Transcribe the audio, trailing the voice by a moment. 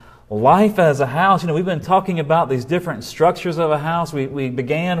life as a house. We've been talking about these different structures of a house. We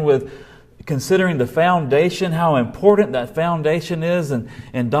began with considering the foundation, how important that foundation is,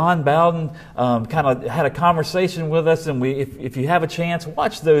 and Don Bowden kind of had a conversation with us. And if you have a chance,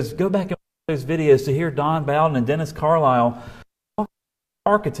 watch those. Go back and watch those videos to hear Don Bowden and Dennis Carlisle talk to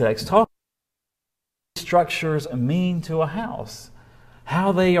architects, talk what structures mean to a house,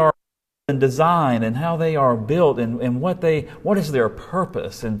 how they are designed and how they are built, and what is their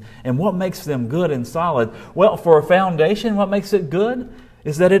purpose, and what makes them good and solid. Well, for a foundation, what makes it good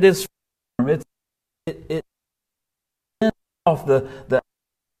is that it is firm. It off the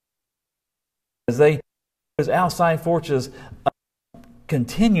as those outside forces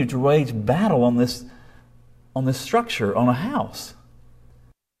continue to wage battle on this structure, on a house.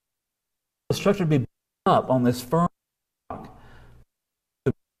 The structure to be built up on this firm rock.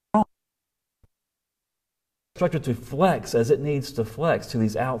 Structure to flex as it needs to flex to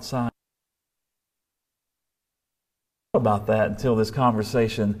these outside. About that until this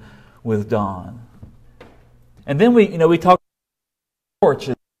conversation with Don, and then we talked about the porch.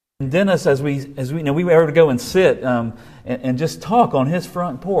 And Dennis, as we were able to go and sit and just talk on his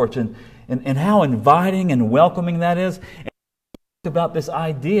front porch, and how inviting and welcoming that is. And we talked about this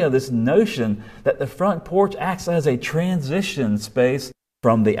idea, this notion that the front porch acts as a transition space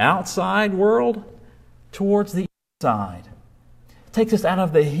from the outside world towards the inside. It takes us out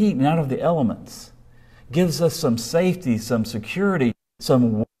of the heat and out of the elements. Gives us some safety, some security,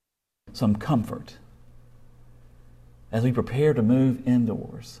 some comfort as we prepare to move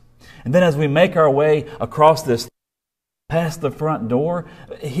indoors. And then as we make our way across this, past the front door,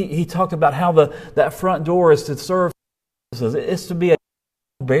 he talked about how that front door is to serve purposes. It's to be a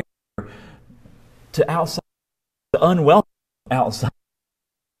barrier to outside, the unwelcome outside.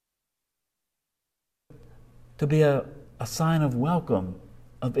 To be a sign of welcome,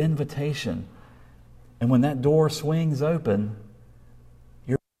 of invitation. And when that door swings open,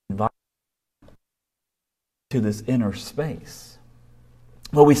 you're invited to this inner space.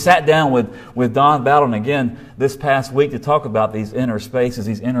 Well, we sat down with Don Bowden again this past week to talk about these inner spaces,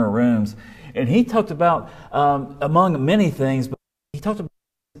 these inner rooms. And he talked about, among many things, but he talked about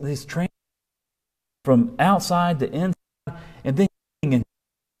these transitions from outside to inside, and then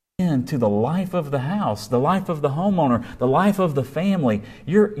into the life of the house, the life of the homeowner, the life of the family.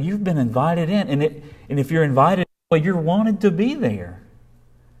 You've been invited in, and if you're invited, well, you're wanted to be there.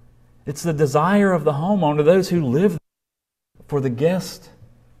 It's the desire of the homeowner, those who live there, for the guest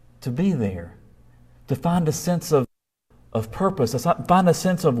to be there, to find a sense of purpose, to find a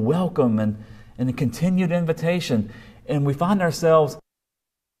sense of welcome and a continued invitation. And we find ourselves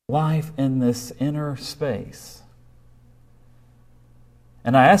life in this inner space.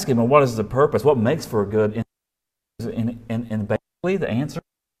 And I asked him, well, what is the purpose? What makes for a good? And basically the answer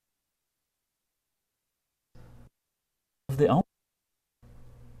of the owner.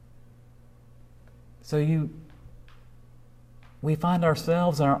 So we find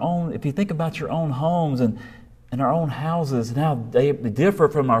ourselves in our own, if you think about your own homes and our own houses and how they differ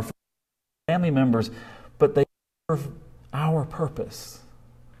from our family members, but they serve our purpose.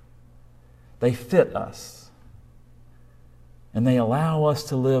 They fit us. And they allow us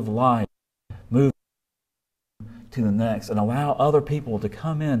to live life, move to the next, and allow other people to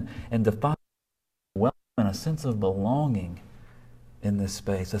come in and define welcome and a sense of belonging in this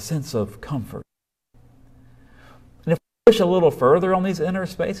space, a sense of comfort. And if we push a little further on these inner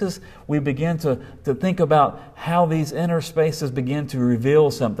spaces, we begin to think about how these inner spaces begin to reveal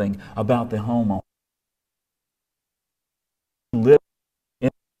something about the homeowner. Live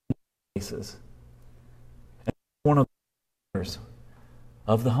in spaces. And one of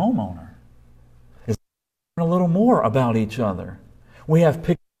of the homeowner is learn a little more about each other. We have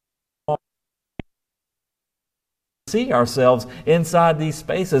pictures see ourselves inside these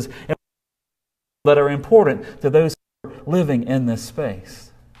spaces that are important to those who are living in this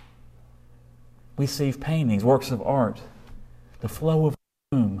space. We see paintings, works of art, the flow of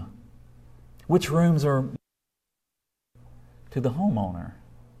the room. Which rooms are to the homeowner?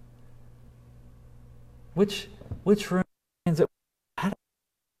 Which room that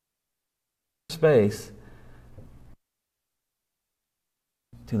space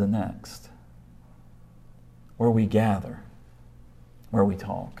to the next, where we gather, where we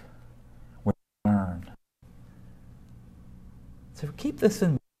talk, where we learn. So keep this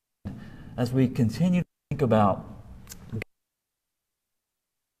in mind as we continue to think about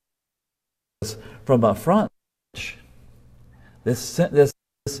this from a front, this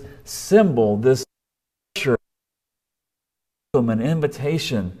symbol, this picture, an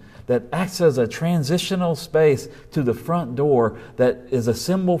invitation that acts as a transitional space to the front door that is a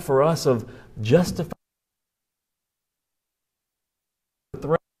symbol for us of justification,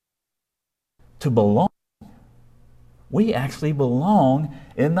 to belong. We actually belong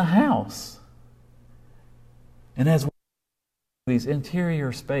in the house. And as we these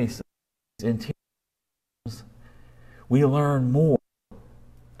interior spaces, we learn more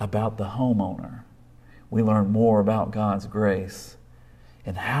about the homeowner. We learn more about God's grace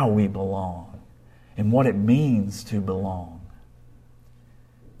and how we belong and what it means to belong.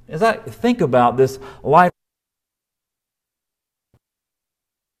 As I think about this life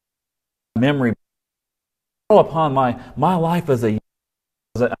memory upon my life as a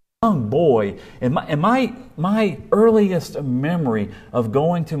young boy, and my earliest memory of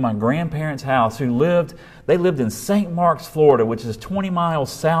going to my grandparents' house, they lived in St. Marks, Florida, which is 20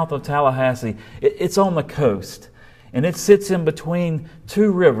 miles south of Tallahassee. It's on the coast, and it sits in between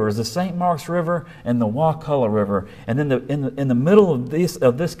two rivers, the St. Marks River and the Wakulla River. And in the middle of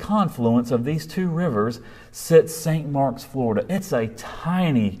this confluence of these two rivers sits St. Marks, Florida. It's a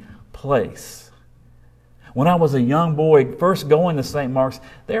tiny place. When I was a young boy, first going to St. Marks,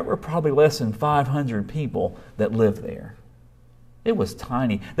 there were probably less than 500 people that lived there. It was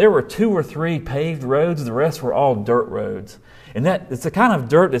tiny. There were 2 or 3 paved roads. The rest were all dirt roads. And it's the kind of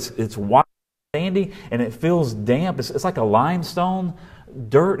dirt it's white, sandy, and it feels damp. It's like a limestone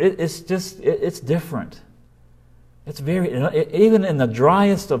dirt. It's different. It's even in the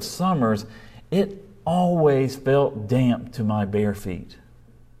driest of summers, it always felt damp to my bare feet.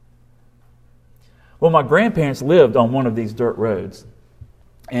 Well, my grandparents lived on one of these dirt roads,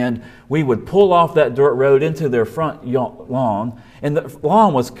 and we would pull off that dirt road into their front lawn, and the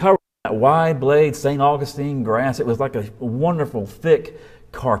lawn was covered with wide blade St. Augustine grass. It was like a wonderful thick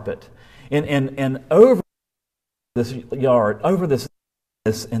carpet, and over this yard,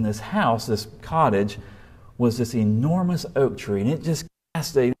 in this house, this cottage, was this enormous oak tree, and it just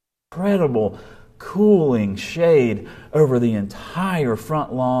cast an incredible cooling shade over the entire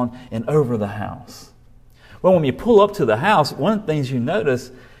front lawn and over the house. Well, when you pull up to the house, one of the things you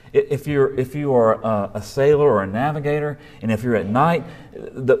notice, if you are a sailor or a navigator, and if you're at night,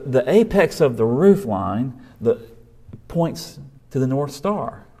 the apex of the roof line points to the North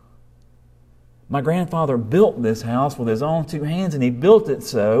Star. My grandfather built this house with his own 2 hands, and he built it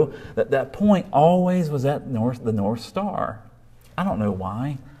so that point always was at the North Star. I don't know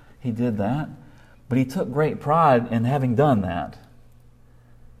why he did that, but he took great pride in having done that.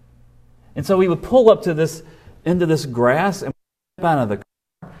 And so we would pull up into this grass and step out of the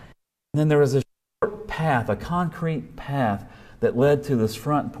car. And then there was a short path, a concrete path that led to this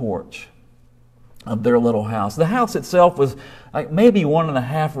front porch of their little house. The house itself was like maybe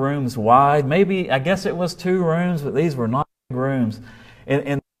 1.5 rooms wide. Maybe, I guess it was 2 rooms, but these were not big rooms.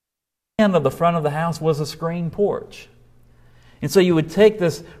 And the end of the front of the house was a screen porch. And so you would take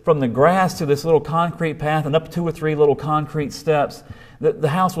this from the grass to this little concrete path and up 2 or 3 little concrete steps. The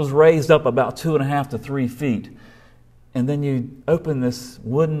house was raised up about 2.5 to 3 feet. And then you open this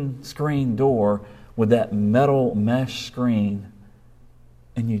wooden screen door with that metal mesh screen,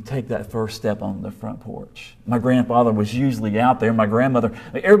 and you take that first step on the front porch. My grandfather was usually out there. My grandmother,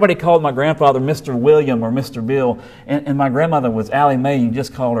 everybody called my grandfather Mr. William or Mr. Bill, and my grandmother was Allie Mae. You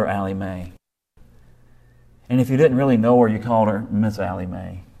just called her Allie Mae. And if you didn't really know her, you called her Miss Allie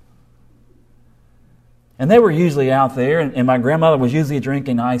Mae. And they were usually out there, and my grandmother was usually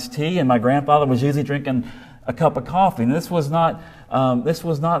drinking iced tea, and my grandfather was usually drinking a cup of coffee. And this was not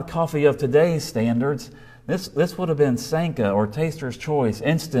coffee of today's standards. This would have been Sanka or Taster's Choice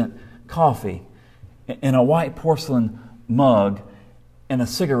instant coffee in a white porcelain mug and a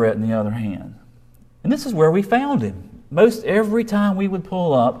cigarette in the other hand. And this is where we found him. Most every time we would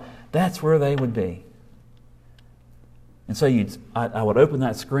pull up, that's where they would be. And so I would open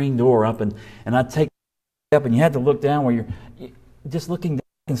that screen door up, and I'd take a step, and you had to look down where you're just looking down.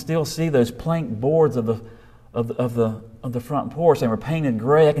 You can still see those plank boards of the front porch. They were painted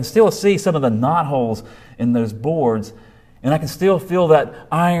gray. I can still see some of the knot holes in those boards, and I can still feel that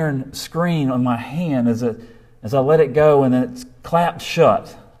iron screen on my hand as I let it go, and then it's clapped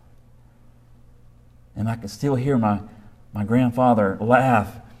shut. And I can still hear my grandfather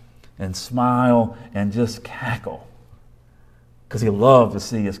laugh and smile and just cackle, because he loved to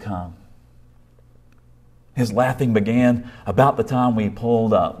see us come. His laughing began about the time we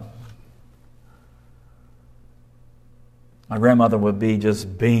pulled up. My grandmother would be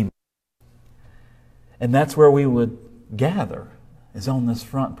just beaming. And that's where we would gather, is on this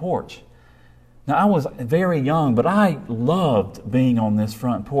front porch. Now, I was very young, but I loved being on this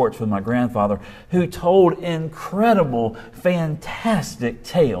front porch with my grandfather, who told incredible, fantastic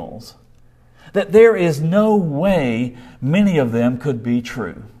tales that there is no way many of them could be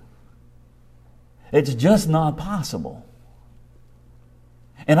true. It's just not possible.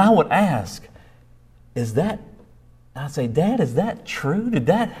 And I would ask, I'd say, Dad, is that true? Did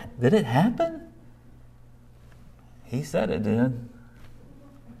it happen? He said it did.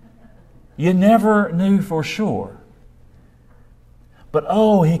 You never knew for sure. But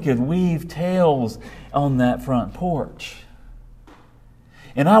he could weave tales on that front porch.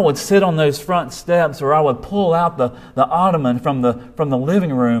 And I would sit on those front steps, or I would pull out the ottoman from the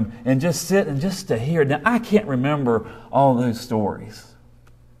living room and just sit and just to hear. Now, I can't remember all those stories.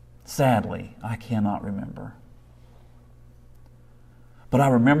 Sadly, I cannot remember. But I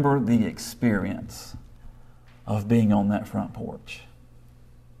remember the experience of being on that front porch.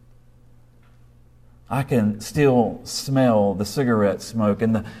 I can still smell the cigarette smoke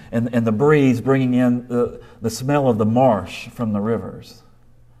and the breeze bringing in the smell of the marsh from the rivers.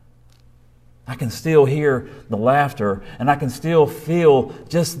 I can still hear the laughter, and I can still feel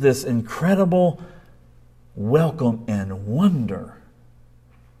just this incredible welcome and wonder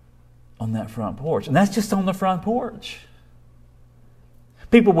on that front porch. And that's just on the front porch.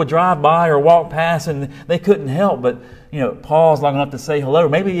 People would drive by or walk past, and they couldn't help but, pause long enough to say hello,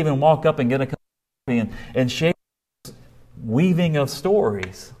 maybe even walk up and get a cup of coffee and share this weaving of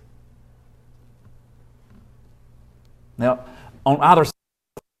stories. Now, on either side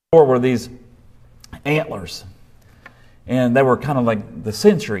of the door were these antlers, and they were kind of like the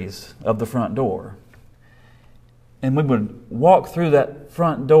sentries of the front door. And we would walk through that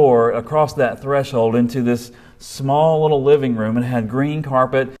front door, across that threshold, into this small little living room. It had green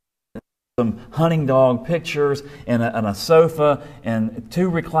carpet, some hunting dog pictures, and a sofa, and 2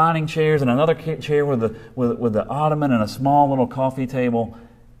 reclining chairs, and another chair with the ottoman, and a small little coffee table,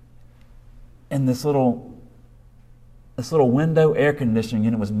 and this little window air conditioning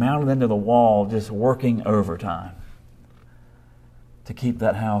unit was mounted into the wall, just working overtime to keep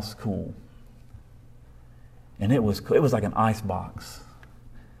that house cool. And it was like an ice box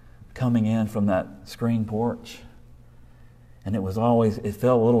coming in from that screen porch. And it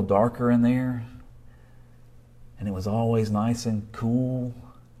felt a little darker in there. And it was always nice and cool.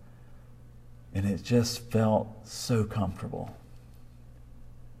 And it just felt so comfortable.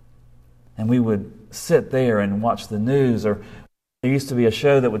 And we would sit there and watch the news, or there used to be a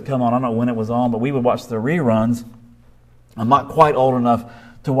show that would come on, I don't know when it was on, but we would watch the reruns. I'm not quite old enough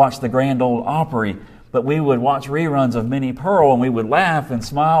to watch the Grand Ole Opry, but we would watch reruns of Minnie Pearl, and we would laugh and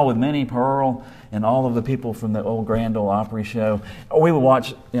smile with Minnie Pearl and all of the people from the old Grand Ole Opry show. Or we would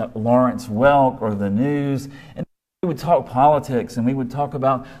watch Lawrence Welk or the news, and we would talk politics, and we would talk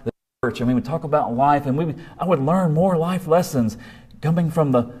about the church, and we would talk about life, and I would learn more life lessons coming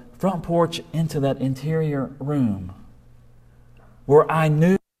from the front porch into that interior room where I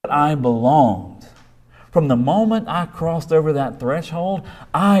knew that I belonged. From the moment I crossed over that threshold,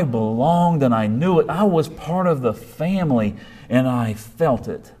 I belonged and I knew it. I was part of the family and I felt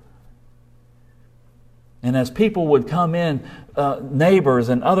it. And as people would come in, neighbors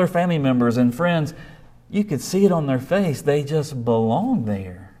and other family members and friends, you could see it on their face. They just belonged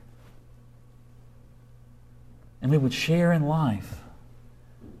there. And we would share in life.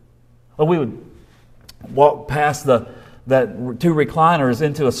 Well, we would walk past that 2 recliners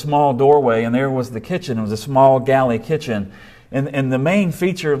into a small doorway, and there was the kitchen. It was a small galley kitchen. And the main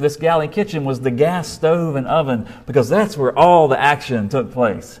feature of this galley kitchen was the gas stove and oven, because that's where all the action took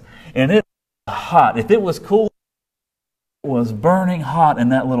place. And it was hot. If it was cool, it was burning hot in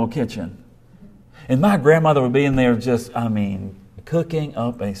that little kitchen. And my grandmother would be in there cooking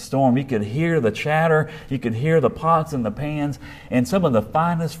up a storm. You could hear the chatter, you could hear the pots and the pans, and some of the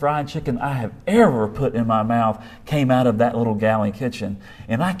finest fried chicken I have ever put in my mouth came out of that little galley kitchen.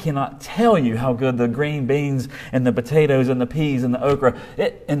 And I cannot tell you how good the green beans and the potatoes and the peas and the okra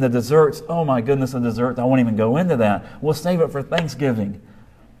and the desserts. Oh my goodness, the desserts. I won't even go into that. We'll save it for Thanksgiving.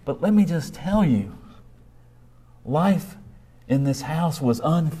 But let me just tell you, life in this house was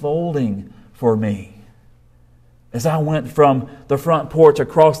unfolding for me. As I went from the front porch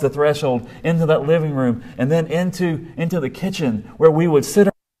across the threshold into that living room and then into the kitchen where we would sit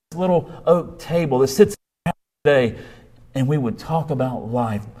at this little oak table that sits day, and we would talk about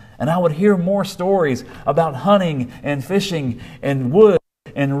life. And I would hear more stories about hunting and fishing and wood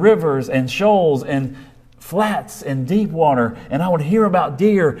and rivers and shoals and flats and deep water. And I would hear about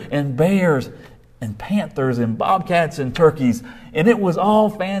deer and bears and panthers and bobcats and turkeys. And it was all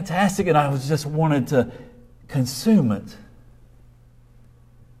fantastic, and I was just wanted to consume it.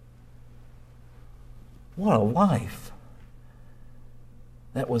 What a life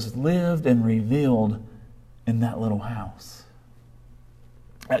that was lived and revealed in that little house.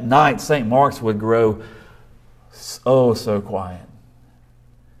 At night, St. Mark's would grow so quiet.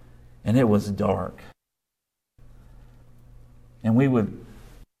 And it was dark. And we would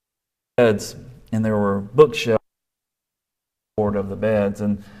beds, and there were bookshelves of the beds,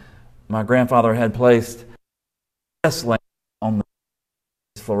 and my grandfather had placed desk lamps on the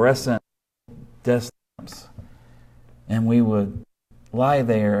fluorescent desk lamps, and we would lie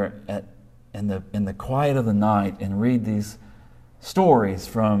there in the quiet of the night and read these stories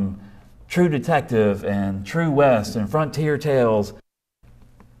from True Detective and True West and Frontier Tales,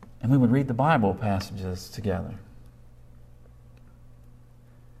 and we would read the Bible passages together,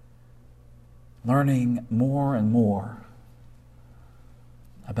 learning more and more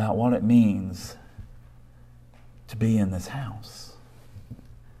about what it means to be in this house,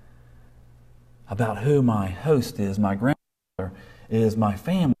 about who my host is, my grandmother is, my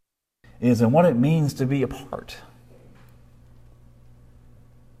family is, and what it means to be a part.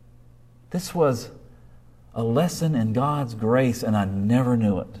 This was a lesson in God's grace, and I never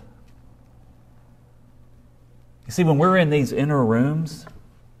knew it. You see, when we're in these inner rooms,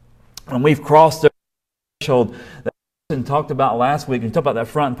 when we've crossed the threshold that we talked about last week, and talked about that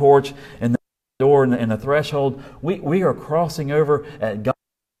front porch and the door and the threshold, we are crossing over at God's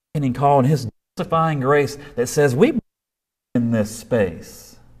beginning call and His justifying grace that says we belong in this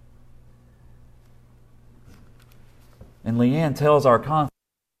space. And Leanne tells our confidence,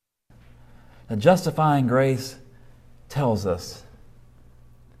 the justifying grace tells us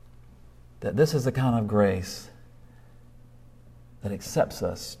that this is the kind of grace that accepts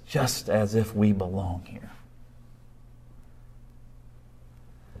us just as if we belong here.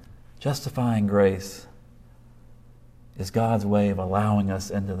 Justifying grace is God's way of allowing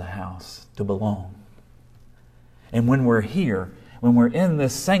us into the house to belong. And when we're here, when we're in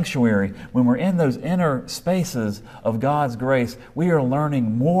this sanctuary, when we're in those inner spaces of God's grace, we are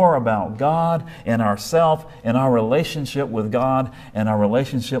learning more about God and ourselves and our relationship with God and our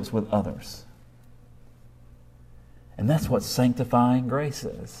relationships with others. And that's what sanctifying grace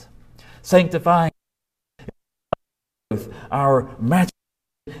is. Sanctifying is our maturity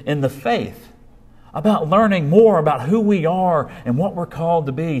in the faith, about learning more about who we are and what we're called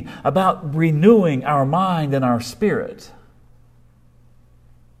to be, about renewing our mind and our spirit.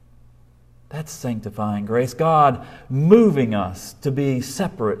 That's sanctifying grace. God moving us to be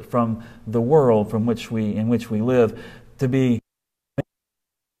separate from the world in which we live, to be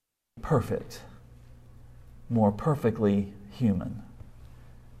perfect, more perfectly human,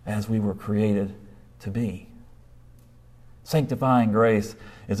 as we were created to be. Sanctifying grace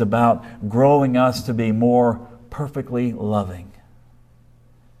is about growing us to be more perfectly loving.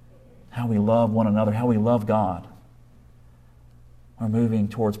 How we love one another, how we love God. We're moving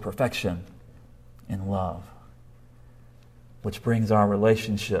towards perfection in love, which brings our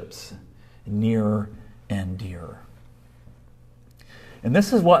relationships nearer and dearer. And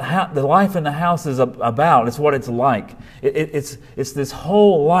this is what the life in the house is about. It's what it's like. It's this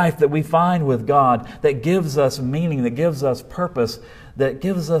whole life that we find with God that gives us meaning, that gives us purpose, that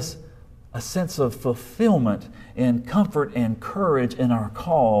gives us a sense of fulfillment and comfort and courage in our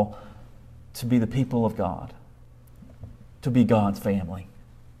call to be the people of God, to be God's family.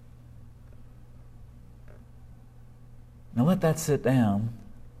 Now let that sit down.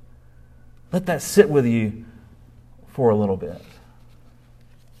 Let that sit with you for a little bit.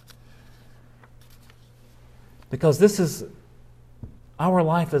 Because this is, our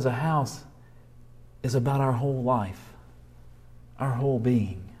life as a house is about our whole life, our whole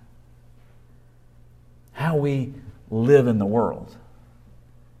being. How we live in the world.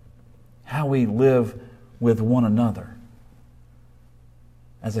 How we live with one another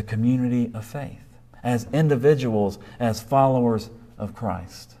as a community of faith, as individuals, as followers of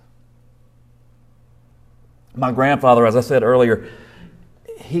Christ. My grandfather, as I said earlier,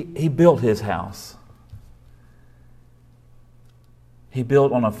 he built his house. He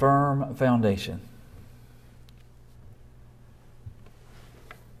built on a firm foundation.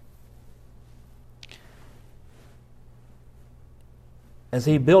 As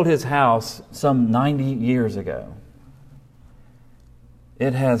he built his house some 90 years ago,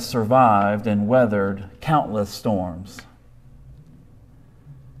 it has survived and weathered countless storms.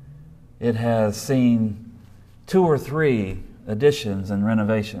 It has seen 2 or 3 additions and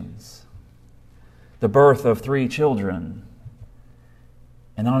renovations, the birth of 3 children,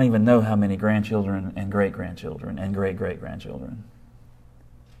 and I don't even know how many grandchildren and great-grandchildren and great-great-grandchildren.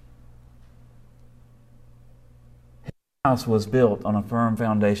 His house was built on a firm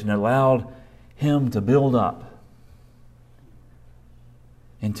foundation. It allowed Him to build up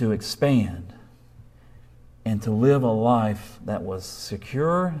and to expand and to live a life that was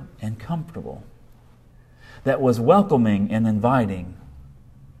secure and comfortable, that was welcoming and inviting,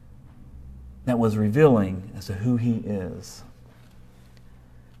 that was revealing as to who He is.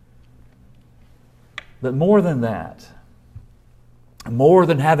 But more than that, more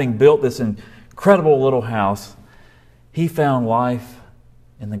than having built this incredible little house, he found life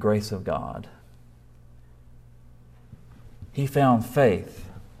in the grace of God. He found faith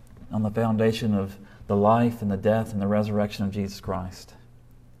on the foundation of the life and the death and the resurrection of Jesus Christ.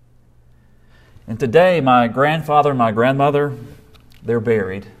 And today, my grandfather and my grandmother, they're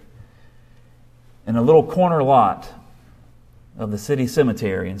buried in a little corner lot of the city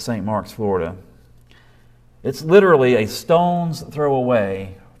cemetery in St. Marks, Florida. It's literally a stone's throw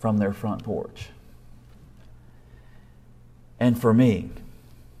away from their front porch. And for me,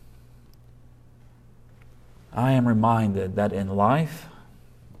 I am reminded that in life,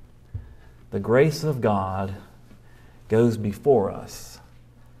 the grace of God goes before us,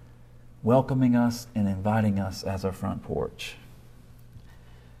 welcoming us and inviting us as a front porch.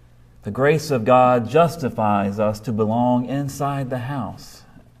 The grace of God justifies us to belong inside the house,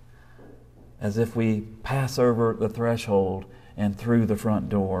 as if we pass over the threshold and through the front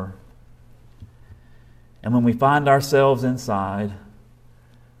door. And when we find ourselves inside,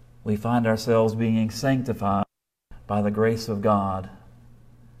 we find ourselves being sanctified by the grace of God,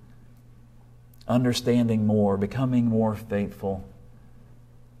 understanding more, becoming more faithful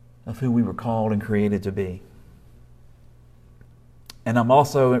of who we were called and created to be. And I'm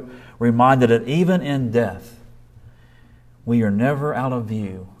also reminded that even in death, we are never out of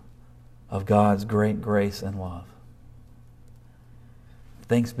view of God's great grace and love.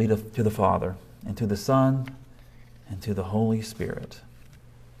 Thanks be to the Father, and to the Son, and to the Holy Spirit.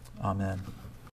 Amen.